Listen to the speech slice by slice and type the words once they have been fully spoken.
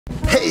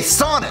Hey,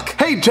 Sonic!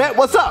 Hey, Jet,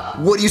 what's up?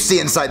 What do you see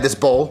inside this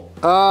bowl?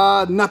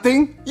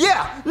 Nothing.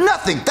 Yeah,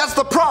 nothing. That's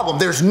the problem.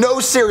 There's no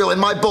cereal in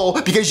my bowl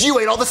because you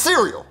ate all the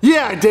cereal.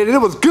 Yeah, I did, and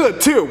it was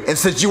good, too. And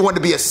since you want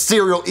to be a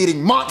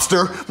cereal-eating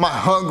monster, my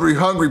hungry,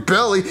 hungry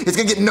belly is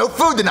gonna get no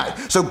food tonight.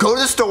 So go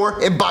to the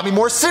store and buy me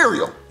more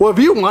cereal. Well, if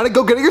you want it,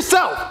 go get it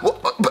yourself.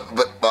 Well,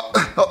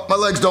 my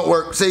legs don't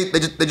work. See,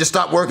 they just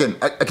stopped working.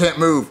 I can't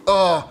move.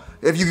 Oh,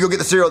 if you could go get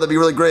the cereal, that'd be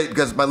really great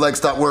because my legs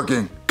stopped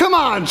working. Come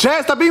on,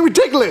 Chad, stop being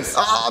ridiculous.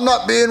 I'm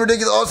not being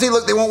ridiculous. Oh, see,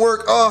 look, they won't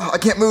work. Oh, I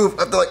can't move.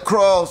 I have to, like,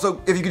 crawl.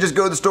 So if you could just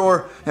go to the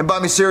store and buy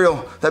me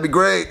cereal, that'd be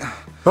great.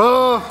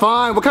 Oh,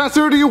 fine. What kind of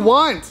cereal do you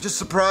want? Just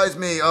surprise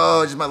me.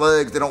 Oh, just my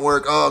legs. They don't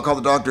work. Oh, I'll call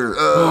the doctor.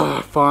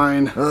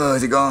 Fine.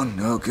 Is he gone?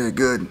 Okay,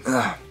 good.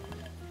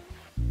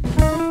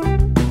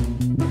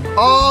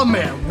 Oh,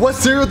 man, what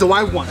cereal do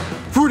I want?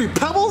 Fruity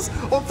Pebbles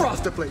or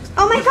Frosted Flakes?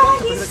 Oh my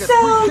god, he's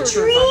so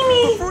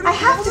dreamy. I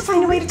have to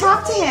find a way to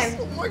talk to him.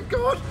 Oh my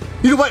god.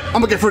 You know what? I'm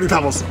gonna get Fruity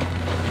Pebbles.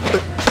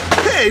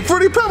 Hey,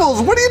 Fruity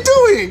Pebbles, what are you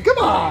doing? Come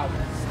on.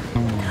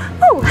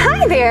 Oh,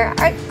 hi there.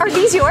 Are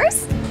these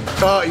yours?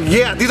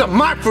 Yeah, these are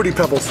my Fruity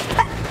Pebbles.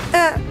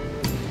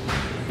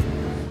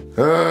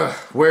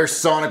 Where's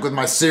Sonic with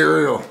my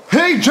cereal?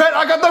 Hey, Jet,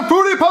 I got the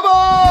Fruity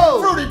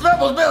Pebbles! Fruity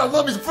Pebbles, man, I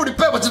love me some Fruity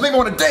Pebbles. Just make me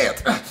want to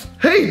dance.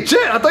 Hey,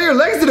 Jet, I thought your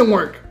legs didn't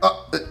work.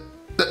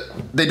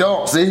 They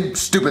don't, see?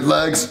 Stupid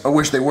legs. I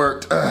wish they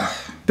worked.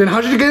 Then how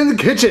did you get in the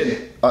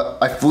kitchen?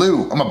 I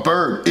flew. I'm a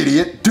bird,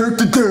 idiot.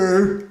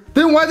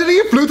 Then why did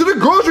you flew to the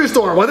grocery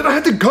store? Why did I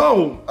have to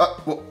go?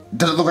 Well,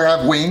 does it look like I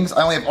have wings?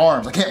 I only have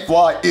arms. I can't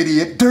fly,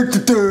 idiot. Let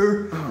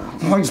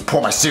me just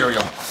pour my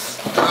cereal.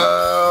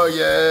 Oh,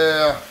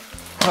 yeah.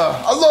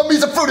 I love me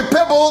some Fruity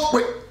Pebbles.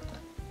 Wait,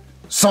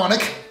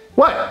 Sonic?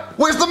 What?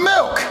 Where's the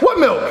milk? What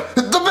milk?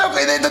 The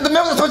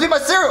milk that's supposed to be my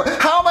cereal.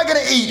 How am I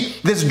gonna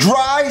eat this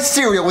dry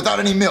cereal without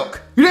any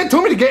milk? You didn't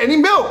tell me to get any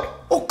milk.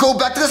 Oh, go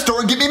back to the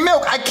store and get me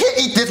milk. I can't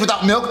eat this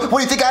without milk. What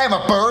do you think I am,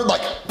 a bird?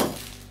 Like,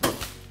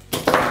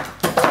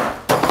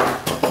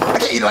 I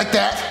can't eat it like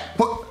that.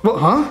 What,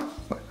 huh?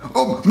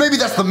 Oh, maybe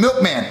that's the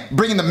milkman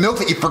bringing the milk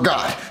that you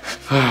forgot.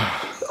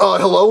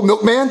 Hello,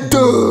 milkman?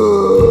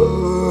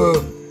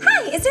 Duh.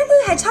 Hi, is there a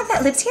blue hedgehog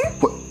that lives here?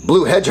 What,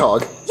 blue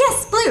hedgehog?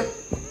 Yes, blue.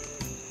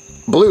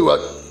 Blue,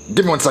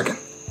 give me 1 second.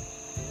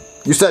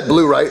 You said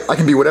blue, right? I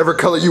can be whatever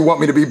color you want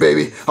me to be,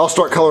 baby. I'll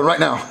start coloring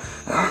right now.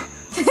 No,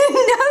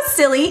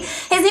 silly.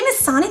 His name is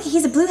Sonic.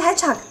 He's a blue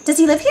hedgehog. Does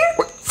he live here?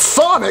 What,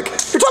 Sonic?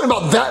 You're talking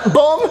about that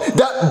bum?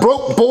 That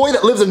broke boy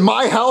that lives in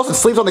my house and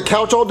sleeps on the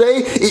couch all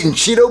day eating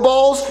Cheeto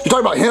balls?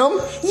 You're talking about him?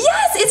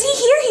 Yes, is he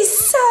here? He's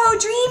so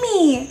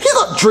dreamy. He's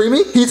not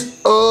dreamy. He's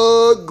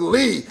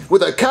ugly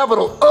with a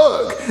capital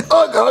Ugg.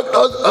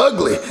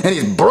 Ugly. And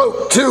he's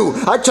broke too.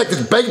 I checked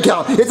his bank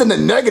account. It's in the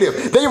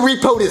negative. They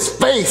repoed his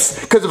face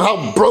because of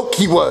how broke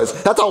he was.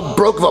 That's how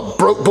broke of a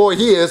broke boy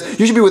he is.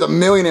 You should be with a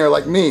millionaire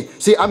like me.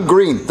 See, I'm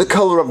green, the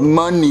color of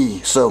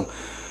money. So,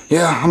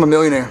 yeah, I'm a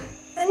millionaire.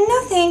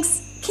 No thanks.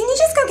 Can you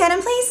just go get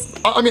him, please?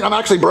 I mean, I'm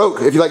actually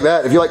broke, if you like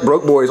that. If you like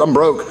broke boys, I'm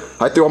broke.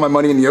 I threw all my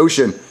money in the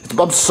ocean.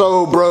 I'm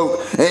so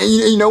broke. And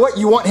you know what?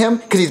 You want him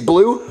because he's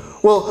blue?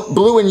 Well,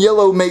 blue and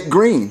yellow make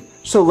green.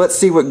 So let's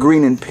see what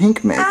green and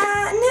pink make.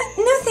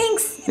 No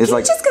thanks. It's Can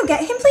like, you just go get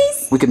him,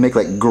 please? We could make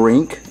like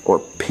grink or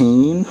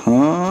peen,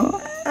 huh?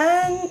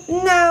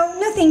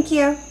 No thank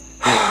you.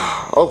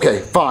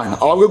 Okay, fine.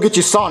 I'll go get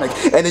you Sonic,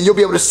 and then you'll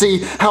be able to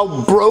see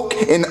how broke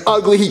and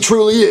ugly he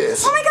truly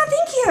is. Oh my god,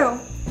 thank you.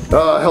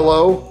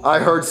 Hello? I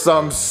heard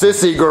some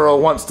sissy girl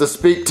wants to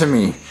speak to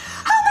me.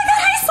 Oh my god,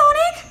 hi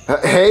Sonic.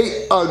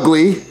 Hey,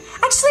 ugly.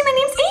 Actually, my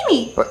name's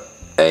Amy.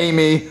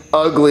 Amy,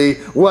 ugly.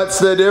 What's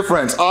the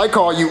difference? I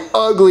call you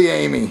Ugly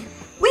Amy.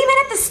 We met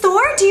at the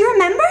store, do you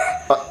remember?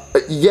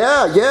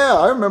 Yeah,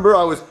 I remember.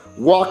 I was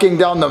walking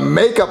down the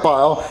makeup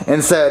aisle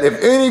and said, if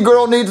any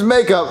girl needs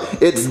makeup,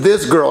 it's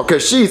this girl,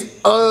 because she's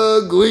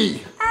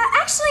ugly.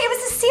 Actually, it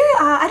was a cereal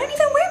aisle. I don't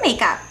even wear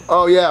makeup.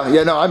 Oh,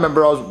 yeah, no, I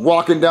remember I was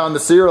walking down the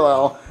cereal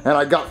aisle and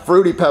I got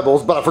Fruity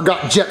Pebbles, but I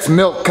forgot Jet's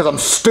milk because I'm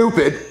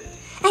stupid.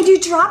 And you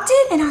dropped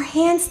it and our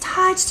hands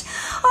touched.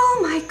 Oh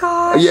my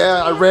gosh.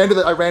 Yeah, I ran to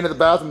the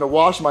bathroom to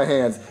wash my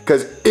hands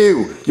because,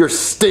 ew, you're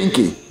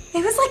stinky.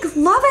 It was like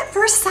love at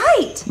first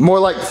sight. More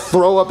like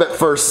throw up at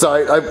first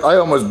sight. I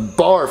almost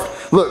barfed.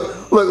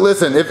 Look,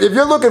 listen, if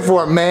you're looking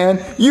for a man,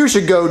 you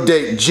should go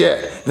date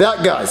Jet.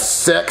 That guy's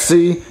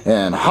sexy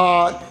and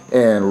hot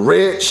and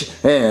rich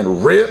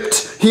and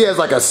ripped. He has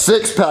like a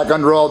six-pack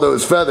under all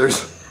those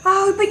feathers.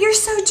 Oh, but you're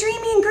so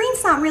dreamy and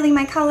green's not really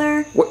my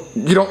color. What,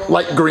 you don't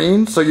like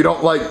green, so you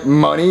don't like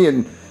money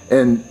and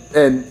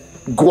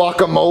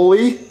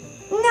guacamole?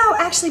 No,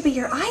 actually, but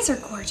your eyes are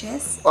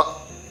gorgeous.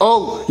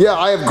 Oh, yeah,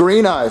 I have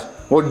green eyes.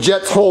 Well,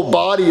 Jet's whole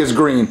body is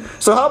green.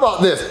 So how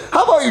about this?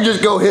 How about you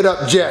just go hit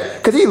up Jet?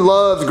 Because he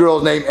loves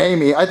girls named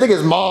Amy. I think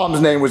his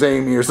mom's name was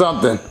Amy or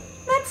something.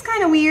 That's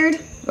kind of weird.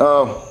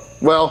 Oh,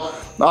 well,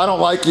 I don't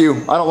like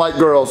you. I don't like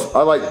girls.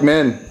 I like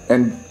men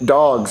and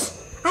dogs.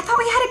 I thought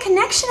we had a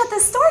connection at the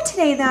store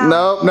today, though.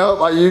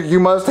 No, you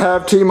must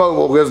have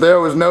T-Mobile because there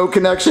was no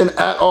connection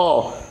at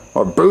all.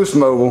 Or Boost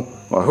Mobile.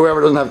 Well,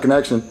 whoever doesn't have a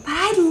connection. But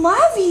I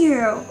love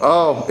you.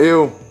 Oh,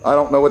 ew. I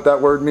don't know what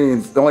that word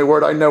means. The only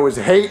word I know is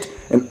hate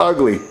and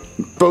ugly.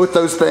 Both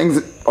those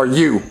things are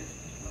you.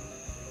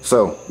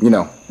 So, you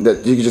know,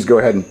 that you can just go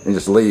ahead and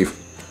just leave.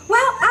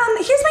 Well,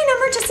 here's my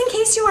number just in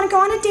case you want to go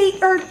on a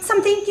date or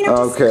something. You know,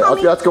 just Okay, call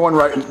me. that's going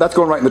right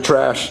in the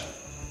trash.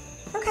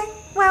 Okay,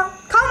 well,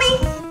 call me.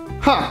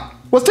 Huh,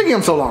 what's taking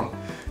him so long?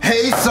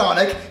 Hey,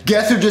 Sonic,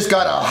 guess who just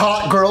got a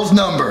hot girl's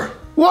number?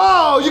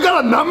 Whoa, you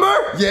got a number?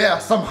 Yeah,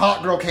 some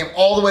hot girl came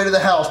all the way to the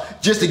house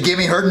just to give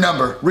me her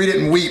number. Read it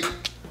and weep.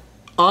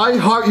 I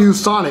heart you,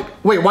 Sonic.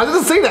 Wait, why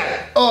does it say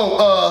that?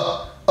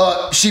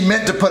 She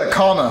meant to put a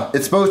comma.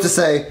 It's supposed to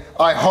say,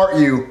 I heart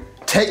you,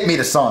 take me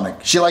to Sonic.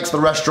 She likes the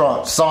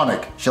restaurant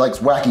Sonic. She likes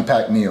wacky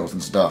pack meals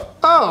and stuff.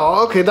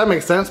 Oh, okay, that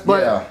makes sense.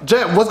 But, Yeah.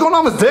 Jet, what's going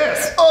on with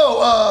this?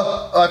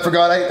 I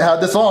forgot I had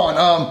this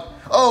on.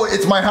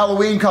 It's my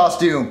Halloween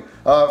costume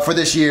for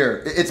this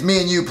year. It's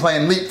me and you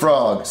playing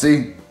leapfrog,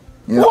 see?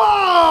 Yeah.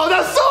 Whoa,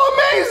 that's so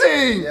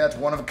amazing! Yeah, it's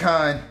one of a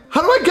kind.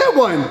 How do I get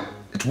one?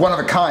 It's one of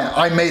a kind.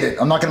 I made it.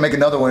 I'm not gonna make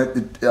another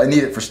one. I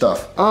need it for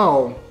stuff.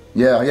 Oh.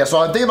 Yeah, so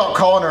I'm thinking about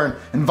calling her and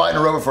inviting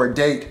her over for a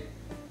date.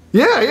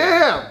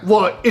 Yeah.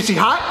 Well, is she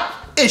hot?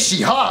 Is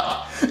she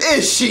hot?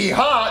 Is she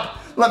hot?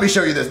 Let me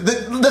show you this.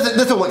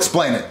 This will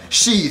explain it.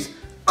 She's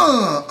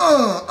row,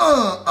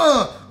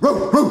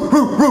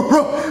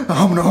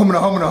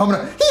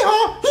 humna,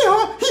 hee-haw,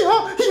 hee-haw,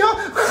 hee-haw, hee-haw.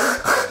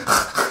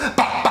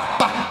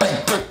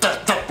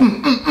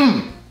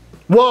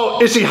 Whoa,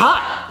 is she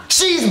hot?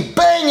 She's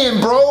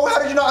banging, bro. How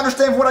did you not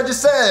understand what I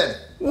just said?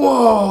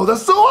 Whoa,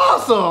 that's so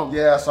awesome.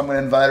 Yeah, so I'm gonna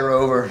invite her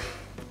over.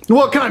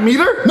 What, can I meet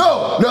her?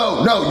 No,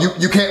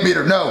 you can't meet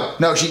her.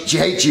 No, she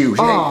hates you.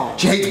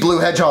 She hates blue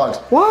hedgehogs.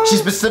 What? She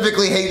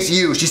specifically hates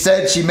you. She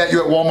said she met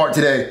you at Walmart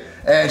today,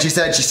 and she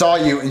said she saw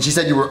you, and she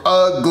said you were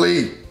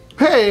ugly.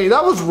 Hey,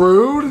 that was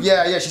rude.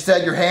 Yeah, she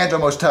said your hand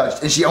almost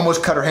touched, and she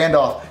almost cut her hand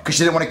off because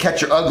she didn't want to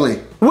catch your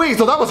ugly. Wait,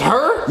 so that was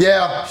her?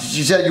 Yeah,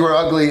 she said you were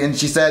ugly, and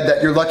she said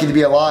that you're lucky to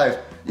be alive.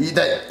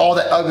 That all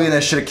that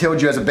ugliness should have killed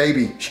you as a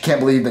baby. She can't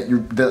believe that you're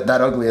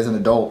that ugly as an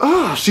adult.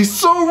 Ah, she's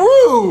so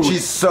rude.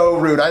 She's so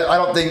rude. I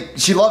don't think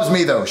she loves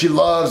me though. She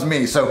loves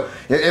me. So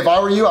if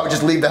I were you, I would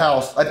just leave the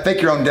house. I'd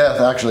fake your own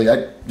death. Actually,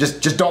 I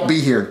just don't be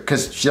here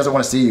because she doesn't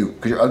want to see you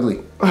because you're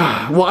ugly.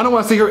 Well, I don't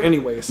want to see her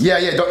anyways.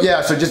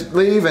 Yeah. So just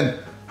leave, and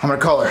I'm gonna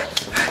call her.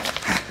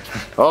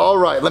 All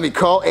right, let me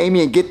call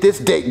Amy and get this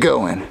date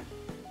going.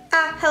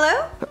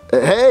 Hello?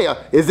 Hey,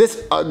 is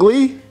this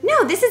ugly?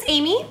 No, this is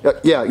Amy.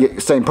 Yeah,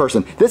 same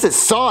person. This is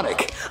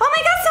Sonic. Oh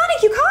my God,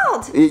 Sonic, you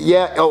called.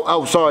 Yeah.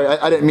 Oh, sorry.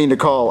 I didn't mean to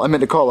call. I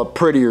meant to call a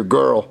prettier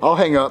girl. I'll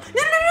hang up.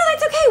 No,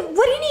 that's okay.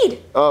 What do you need?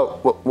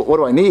 What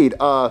do I need?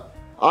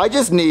 I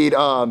just need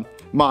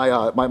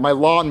my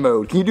lawn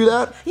mowed. Can you do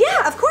that?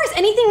 Yeah, of course.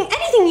 Anything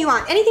you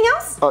want. Anything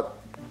else?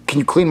 Can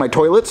you clean my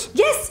toilets?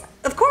 Yes,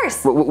 of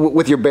course.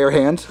 With your bare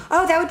hands?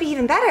 Oh, that would be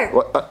even better.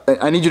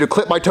 I need you to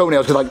clip my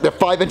toenails because they're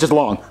 5 inches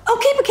long.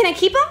 Okay, but can I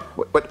keep them?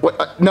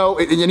 No,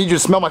 I need you to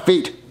smell my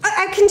feet.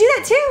 I can do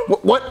that too.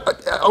 What?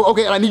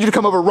 Okay, and I need you to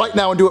come over right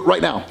now and do it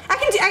right now. I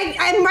can do.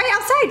 I'm right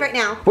outside right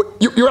now. What?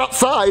 You're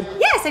outside?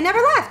 Yes, I never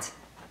left.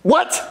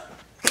 What?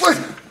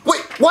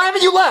 Wait, why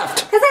haven't you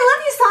left? Because I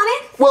love you,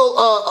 Sonic. Well,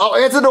 I'll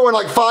answer the door in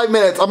like 5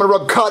 minutes. I'm gonna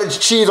rub cottage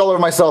cheese all over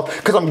myself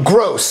because I'm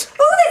gross.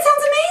 Oh, that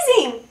sounds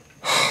amazing.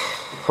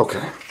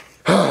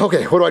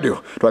 Okay, what do I do?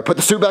 Do I put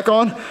the suit back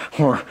on?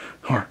 Or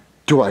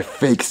do I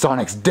fake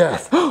Sonic's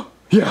death?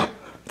 Yeah,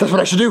 that's what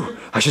I should do.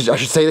 I should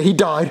say that he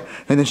died,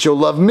 and then she'll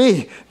love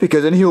me,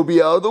 because then he'll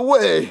be out of the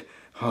way.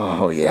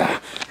 Oh, yeah.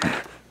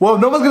 Well,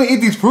 if no one's gonna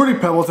eat these Fruity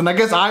Pebbles, then I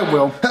guess I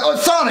will.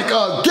 Sonic, get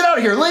out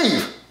of here,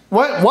 leave!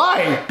 What?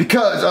 Why?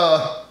 Because,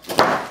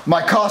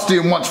 my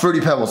costume wants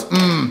Fruity Pebbles.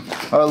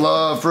 I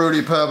love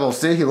Fruity Pebbles.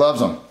 See, he loves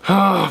them.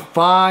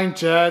 Fine,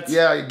 Jet.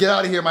 Yeah, get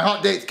out of here. My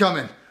hot date's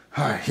coming.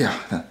 All right, yeah.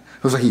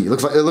 It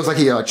looks like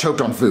he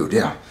choked on food.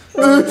 Yeah.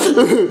 Hey,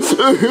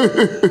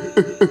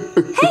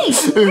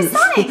 where's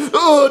Sonic?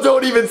 Oh,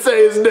 don't even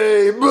say his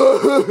name.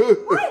 Why?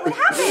 What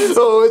happened?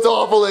 Oh, it's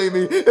awful,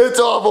 Amy.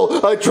 It's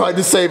awful. I tried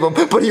to save him,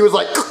 but he was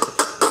like,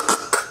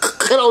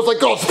 and I was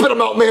like, oh, spit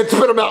him out, man,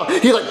 spit him out.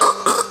 He's like,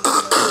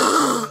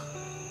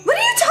 what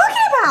are you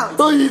talking about?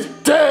 oh, he's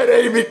dead,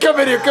 Amy. Come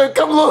in here.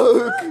 Come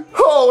look.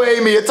 Oh,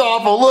 Amy, it's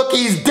awful. Look,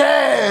 he's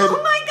dead.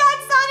 Oh my God,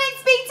 Sonic,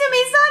 speak to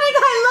me. Sonic,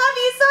 I love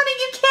you. Sonic,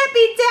 you can't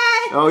be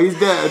dead. Oh, he's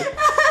dead.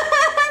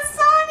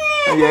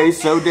 Sonic. Yeah,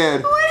 he's so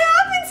dead. What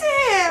happened to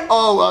him?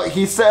 Oh,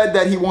 he said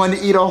that he wanted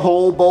to eat a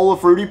whole bowl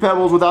of Fruity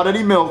Pebbles without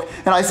any milk.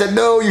 And I said,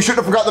 no, you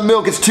shouldn't have forgot the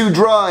milk. It's too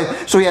dry.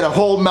 So he had a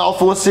whole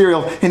mouthful of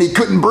cereal, and he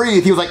couldn't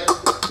breathe. He was like,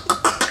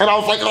 and I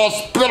was like, oh,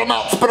 spit him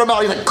out, spit him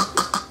out. He's like,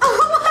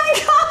 oh my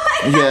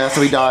God. Yeah,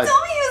 so he died. He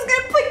told me he was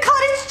going to put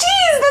cottage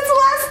cheese. That's the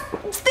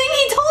last thing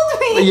he told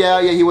me.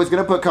 Yeah, he was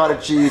going to put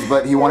cottage cheese,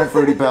 but he wanted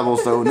Fruity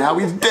Pebbles, so now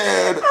he's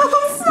dead.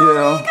 Oh,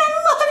 Sonic, I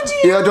loved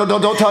you. Yeah,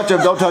 don't touch him,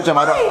 don't touch him.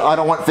 I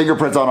don't want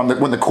fingerprints on him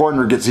when the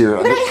coroner gets here.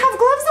 But I have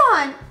gloves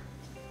on.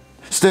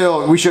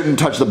 Still, we shouldn't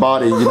touch the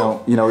body, you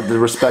know, to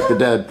respect the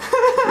dead.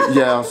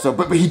 Yeah, so,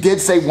 but he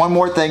did say one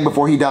more thing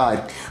before he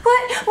died.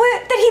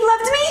 What?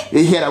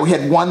 We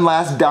had one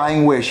last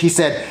dying wish. He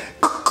said,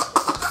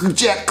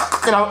 Jet,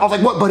 and I was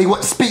like, what, buddy?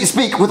 What?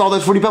 Speak with all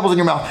those Fruity Pebbles in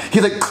your mouth.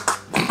 He's like,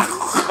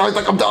 I was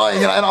like, I'm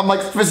dying, and I'm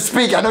like,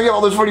 speak. I know you have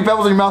all those Fruity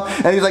Pebbles in your mouth,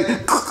 and he's like,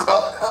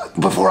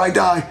 before I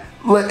die,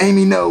 let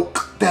Amy know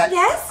that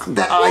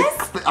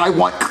I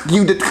want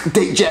you to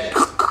date Jet.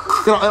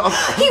 He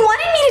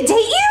wanted me to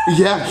date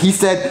you? Yeah, he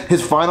said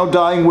his final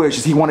dying wish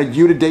is he wanted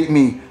you to date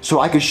me so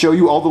I could show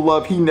you all the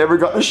love he never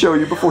got to show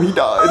you before he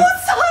died. Oh,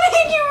 Sonic,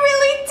 you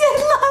really did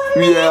love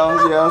me.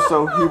 Yeah,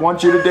 so he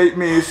wants you to date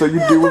me, so you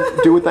do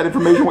with that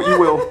information what you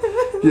will.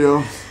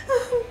 Yeah.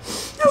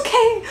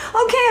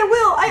 Okay, I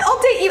will.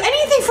 I'll date you.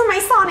 Anything for my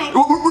Sonic.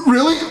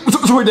 Really?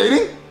 So we're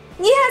dating?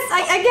 Yes,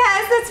 I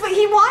guess that's what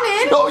he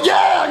wanted. Oh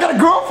yeah, I got a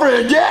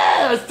girlfriend.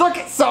 Yeah, suck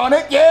it,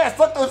 Sonic. Yeah,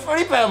 suck those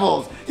Fruity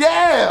Pebbles.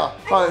 Yeah.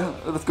 All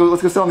right, let's go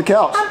sit on the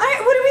couch. All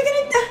right, what are we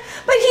gonna do?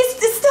 But he's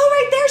still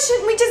right there.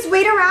 Shouldn't we just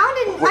wait around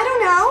and I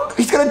don't know?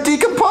 He's gonna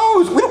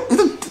decompose.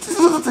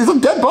 He's a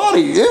dead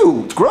body.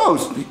 Ew, it's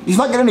gross. He's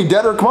not getting any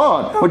deader. Come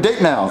on, we're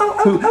dating now.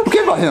 Who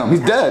cares about him?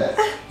 He's dead.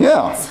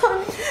 Yeah.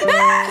 Sonic.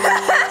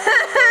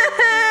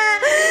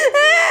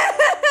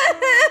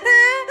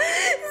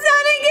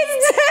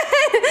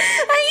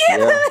 I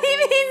can't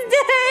believe he's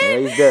dead.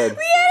 Yeah, he's dead.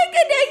 We had a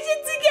connection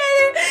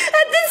together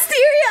at the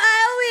cereal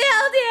aisle. We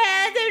held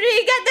hands after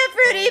he got the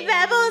Fruity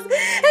Pebbles.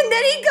 And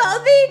then he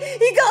called me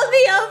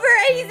over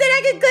and he said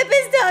I could clip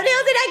his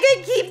toenails and I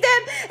could keep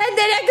them and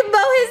then I could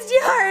mow his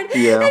yard.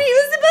 Yeah. And he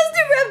was supposed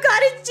to rub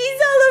cottage cheese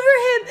all over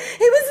him.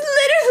 It was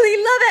literally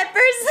love at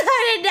first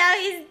sight and now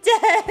he's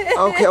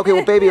dead. Okay,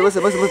 well, baby,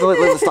 listen.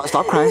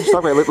 Stop crying.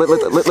 Stop crying.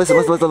 Listen.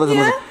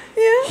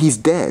 Yeah. He's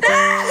dead.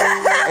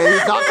 And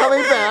he's not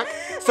coming back.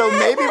 So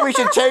maybe we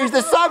should change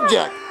the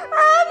subject.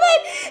 Oh, but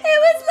it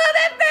was love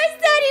at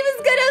first sight. He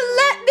was gonna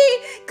let me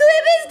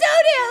clip his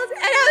toenails,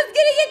 and I was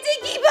gonna get to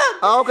keep them.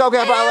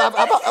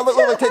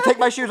 Okay. Take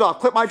my shoes off.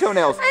 Clip my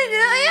toenails.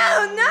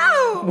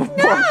 No.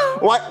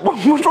 What?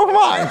 What's wrong with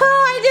mine?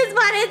 Oh, I just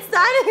wanted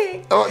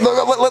Sonic.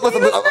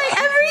 Listen. He was my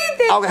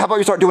everything. Okay, how about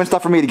you start doing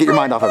stuff for me to get your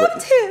mind off of it?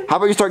 loved him. How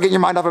about you start getting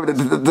your mind off of it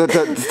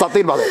to stop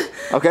thinking about it?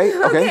 Okay.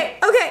 Okay.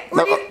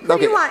 What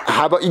do you want?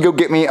 How about you go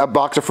get me a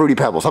box of Fruity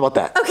Pebbles? How about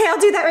that? Okay, I'll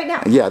do that right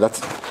now. Yeah,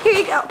 that's. Here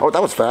you go. Oh,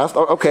 that was fast.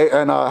 Oh, okay,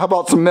 and how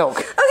about some milk?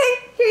 Okay,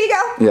 here you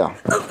go. Yeah.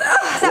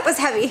 That was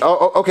heavy.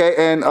 Oh, okay,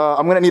 and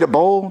I'm gonna need a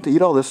bowl to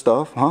eat all this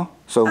stuff, huh?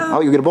 So how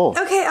about you get a bowl?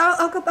 Okay,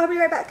 I'll be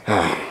right back.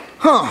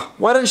 Huh?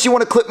 Why didn't she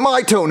want to clip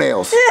my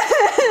toenails?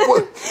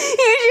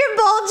 Here's your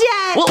bowl,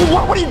 Jen.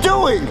 What are you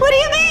doing? What do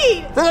you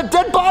mean? There's a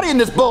dead body in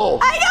this bowl.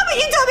 I know, but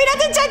you told me not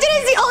to touch it.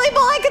 It's the only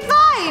bowl I could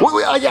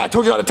find. Yeah, I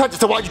told you not to touch it,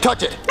 so why'd you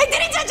touch it? I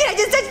didn't touch it. I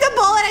just touched the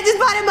bowl and I just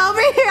brought him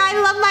over here. I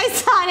love my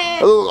Sonic.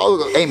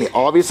 Oh, Amy,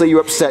 obviously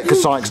you're upset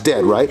because Sonic's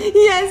dead, right?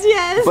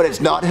 Yes. But it's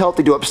not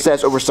healthy to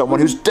obsess over someone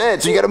who's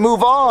dead, so you gotta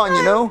move on,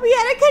 you know? We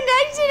had a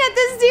connection at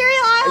the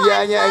cereal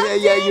aisle.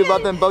 Yeah, you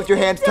love them, both your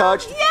hands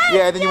touched. Yes,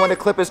 yeah, then you want to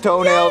clip his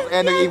toenails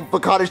and then you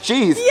put cottage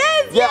cheese.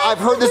 Yeah, I've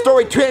heard this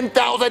story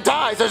 10,000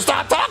 times, so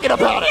stop talking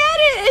about it.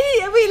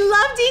 We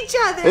loved each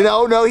other.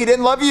 No, he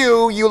didn't love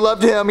you. You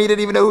loved him. He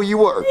didn't even know who you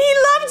were. He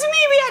loved me.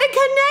 We had a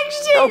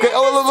connection. Okay,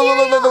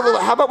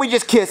 how about we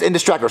just kiss and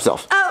distract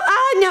ourselves?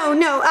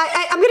 No.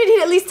 I'm gonna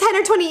need at least 10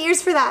 or 20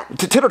 years for that.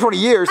 10 or 20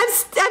 years? I'm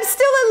still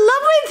in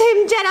love with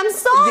him, Jen. I'm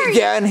sorry.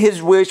 Yeah, and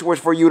his wish was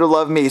for you to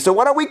love me. So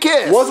why don't we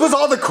kiss? What was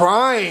all the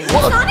crying?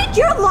 Sonic,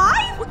 you're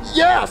alive?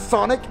 Yeah,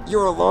 Sonic,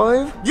 you're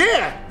alive?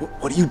 Yeah.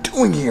 What are you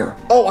doing here?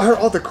 Oh, I heard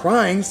all the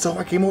crying, so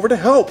I came over to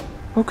help.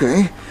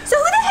 Okay. So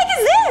who the heck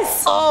is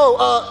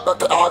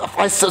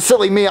this?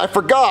 Silly me, I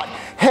forgot.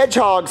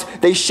 Hedgehogs,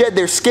 they shed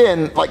their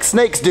skin like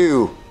snakes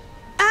do.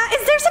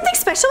 Is there something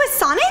special with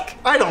Sonic?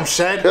 I don't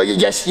shed.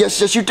 Yes,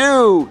 you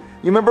do.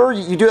 You remember?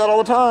 You do that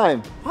all the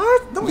time.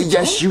 What? No,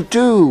 yes, you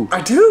do.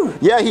 I do.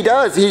 Yeah, he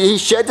does. He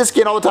sheds his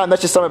skin all the time.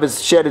 That's just some of his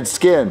shedded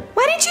skin.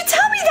 Why didn't you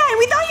tell me that?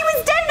 We thought he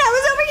was dead and I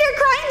was over here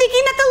crying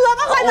thinking that the love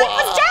of my life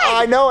was dead.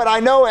 I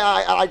know.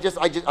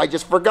 I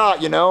just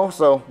forgot, you know,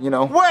 so, you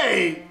know.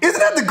 Wait, isn't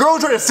that the girl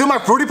trying to steal my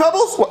Fruity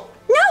Pebbles? What?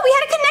 No, we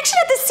had a connection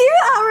at the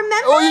cereal aisle,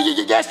 remember? Oh,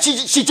 yes,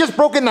 she just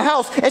broke in the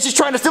house and she's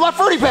trying to steal our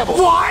Fruity Pebbles.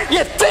 What?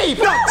 Yeah, thief!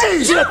 No,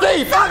 thief! She's a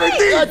thief! A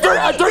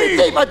dirty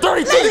thief!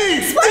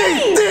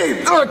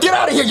 Thief! Get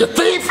out of here, you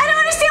thief! I don't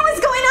understand what's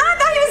going on. I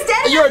thought he was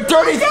dead. You're a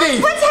dirty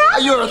thief! What's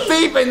happening? You're a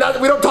thief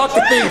and we don't talk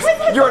to thieves!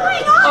 What's You're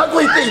going an on?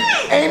 ugly thief!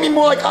 Amy,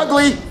 more like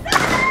ugly!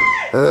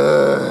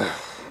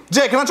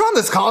 Jay, can I try on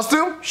this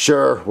costume?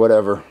 Sure,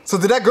 whatever. So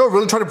did that girl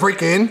really try to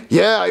break in?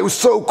 Yeah, it was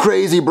so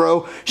crazy,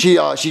 bro. She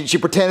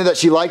pretended that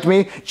she liked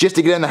me just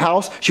to get in the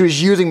house. She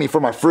was using me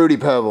for my Fruity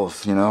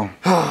Pebbles, you know?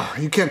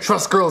 You can't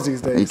trust girls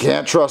these days. You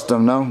can't trust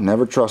them, no.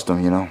 Never trust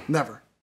them, you know? Never.